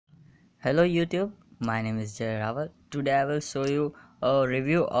Hello YouTube, my name is Jay Raval. Today I will show you a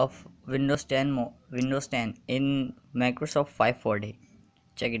review of Windows 10 in Microsoft 540.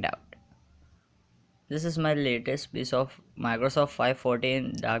 Check it out. This is my latest piece of Microsoft 540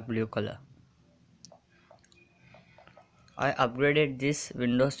 in dark blue color. I upgraded this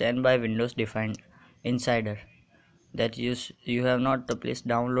Windows 10 by Windows Define Insider that you have not to please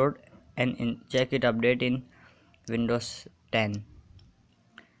download and check it update in Windows 10.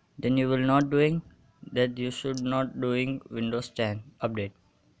 Then you will not doing that you should not doing Windows 10 update.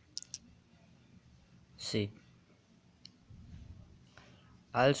 See,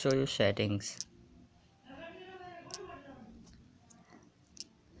 I'll show you settings.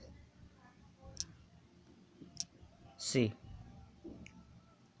 See,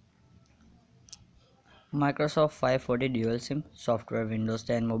 Microsoft 540 Dual SIM software, Windows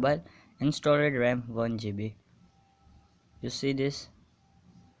 10 mobile, and storage RAM 1 GB. You see this?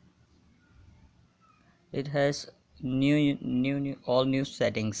 It has new all new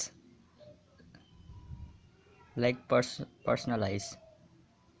settings like personalize.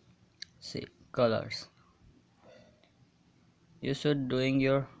 See, colors. You should doing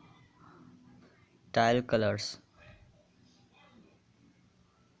your tile colors.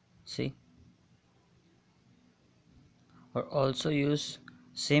 See, or also use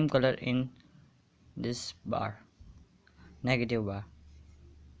same color in this bar, negative bar.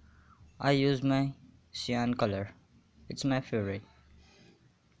 I use my cyan color. It's my favorite,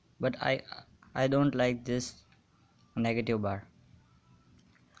 but I don't like this negative bar.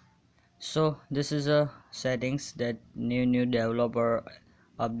 So this is a settings that new developer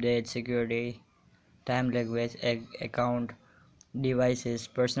update, security, time language, account, devices,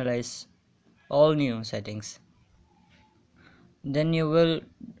 personalize, all new settings. Then you will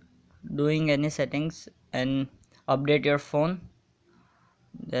doing any settings and update your phone,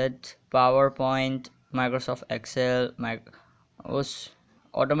 that PowerPoint, Microsoft Excel was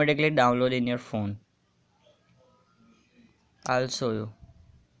automatically download in your phone. I'll show you.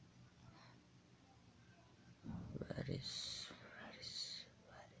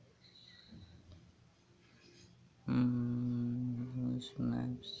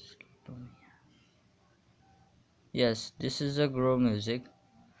 Maps, lumia. Yes, this is a grow music.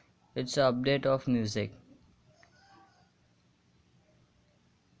 It's an update of music.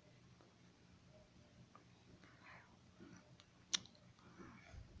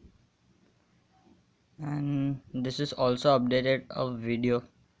 And this is also updated of video.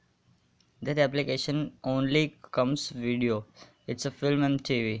 That application only comes video. It's a film and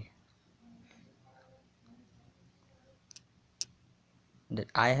TV. That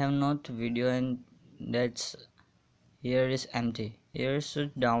I have not video, and that's here is empty. Here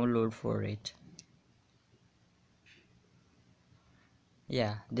should download for it.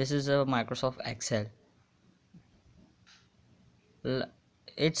 Yeah, this is a Microsoft Excel.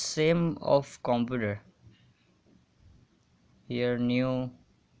 It's same of computer. Here new,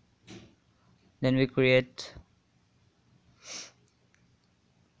 then we create.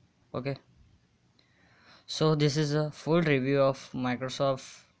 Okay, so this is a full review of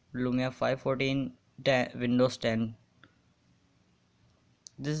Microsoft Lumia 514 Windows 10.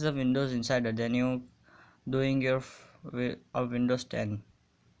 This is a Windows Insider. Then you doing your Windows 10.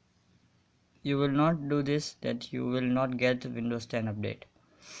 You will not do this, that you will not get Windows 10 update.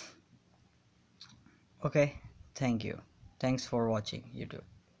 Okay, thank you. Thanks for watching YouTube.